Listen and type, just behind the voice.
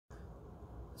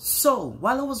So,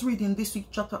 while I was reading this week's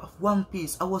chapter of One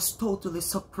Piece, I was totally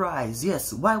surprised.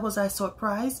 Yes, why was I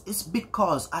surprised? It's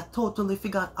because I totally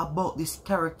forgot about this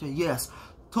character. Yes,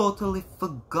 totally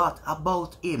forgot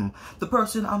about him. The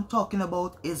person I'm talking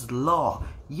about is Law.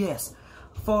 Yes,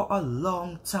 for a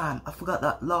long time, I forgot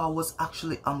that Law was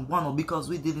actually on Wano because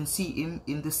we didn't see him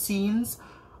in the scenes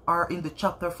or in the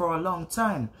chapter for a long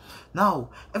time.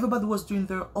 Now, everybody was doing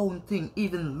their own thing.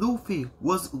 Even Luffy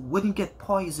wouldn't get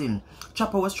poisoned.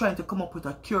 Chopper was trying to come up with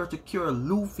a cure to cure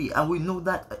Luffy, and we know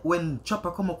that when Chopper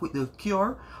come up with the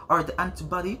cure or the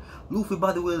antibody, Luffy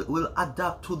body will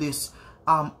adapt to this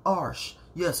harsh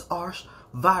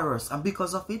virus, and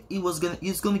because of it,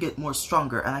 he's gonna get more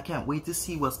stronger, and I can't wait to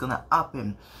see what's gonna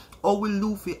happen. Or will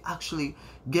Luffy actually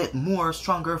get more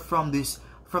stronger from this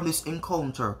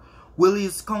encounter? Will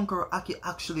his Conqueror Aki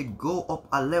actually go up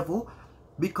a level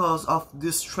because of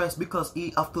the stress, because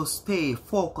he have to stay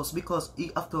focused, because he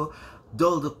have to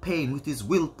dull the pain with his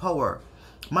willpower?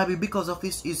 Maybe because of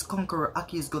this, his Conqueror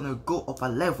Aki is gonna go up a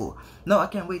level. Now I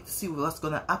can't wait to see what's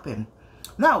gonna happen.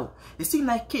 Now, it seems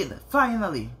like Kid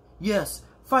finally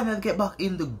get back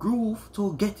in the groove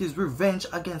to get his revenge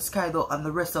against Kaido and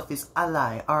the rest of his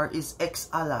ally or his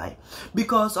ex-ally.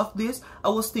 Because of this, I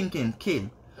was thinking,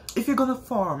 Kid, if you're gonna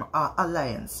form an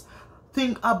alliance,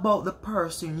 think about the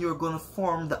person you're gonna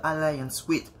form the alliance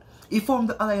with. He formed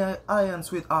the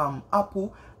alliance with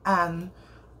Apple and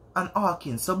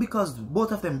Hawkins. So because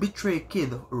both of them betrayed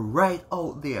Kid right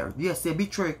out there. Yes, they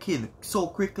betrayed Kid so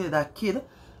quickly that Kid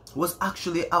was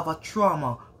actually have a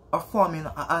trauma of forming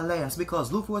an alliance,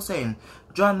 because Luffy was saying,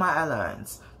 join my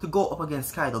alliance to go up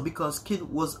against Kaido, because Kid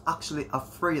was actually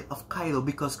afraid of Kaido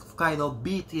because Kaido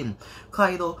beat him.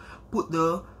 Kaido put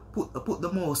the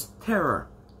most terror.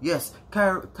 Yes,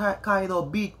 Kaido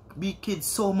beat Kid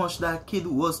so much that Kid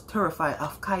was terrified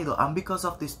of Kaido, and because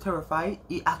of this terrified,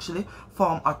 he actually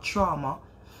formed a trauma,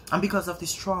 and because of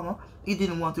this trauma, he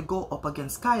didn't want to go up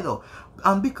against Kaido.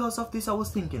 And because of this, I was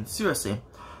thinking, seriously,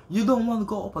 you don't want to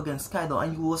go up against Kaido,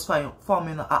 and you was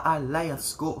forming an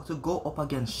alliance to go up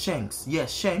against Shanks.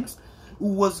 Yes, Shanks,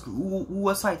 who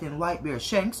was fighting Whitebeard.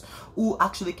 Shanks, who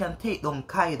actually can take down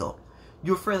Kaido.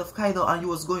 You're afraid of Kaido and you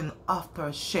was going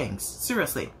after Shanks.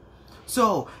 Seriously.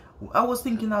 So I was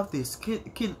thinking of this.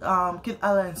 Kid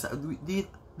Alliance did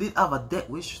have a death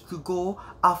wish to go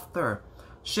after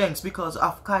Shanks because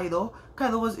of Kaido.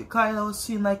 Kaido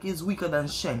seemed like he's weaker than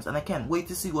Shanks, and I can't wait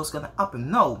to see what's gonna happen.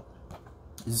 Now,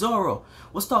 Zoro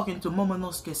was talking to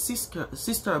Momonosuke's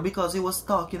sister because he was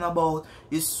talking about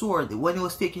his sword when he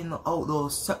was taking out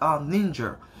those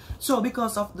ninja. So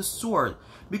because of the sword,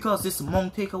 because this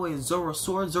monk take away Zoro's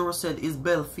sword, Zoro said his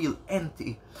belt feel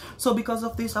empty. So because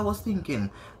of this, I was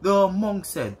thinking, the monk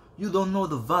said, you don't know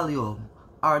the volume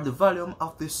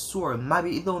of this sword.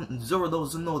 Maybe Zoro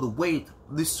doesn't know the weight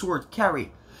this sword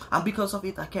carry. And because of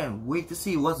it, I can't wait to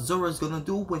see what Zoro is gonna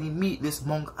do when he meet this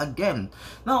monk again.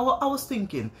 Now, what I was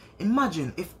thinking,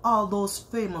 imagine if all those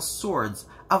famous swords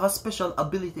have a special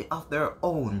ability of their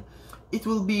own. It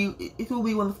will be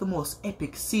one of the most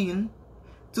epic scenes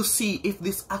to see if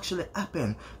this actually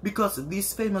happened, because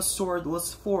this famous sword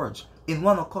was forged in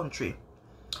Wano country.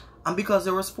 And because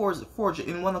it was forged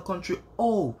in Wano country,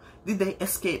 oh, did they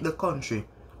escape the country?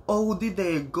 Oh, did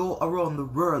they go around the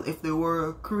world if they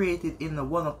were created in the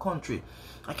Wano country?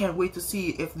 I can't wait to see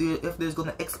if there's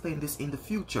gonna explain this in the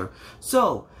future.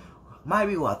 So,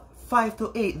 maybe what, 5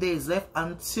 to 8 days left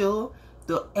until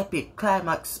the epic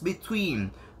climax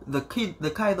between the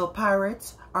Kaido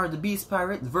pirates or the Beast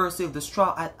Pirates versus the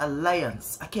Straw Hat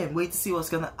Alliance. I can't wait to see what's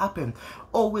gonna happen.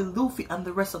 Or will Luffy and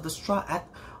the rest of the Straw Hat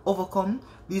overcome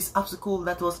this obstacle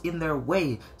that was in their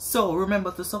way? So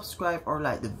remember to subscribe or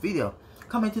like the video.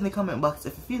 Comment in the comment box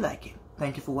if you feel like it.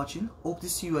 Thank you for watching. Hope to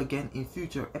see you again in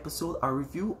future episode or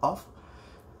review of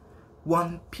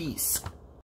One Piece.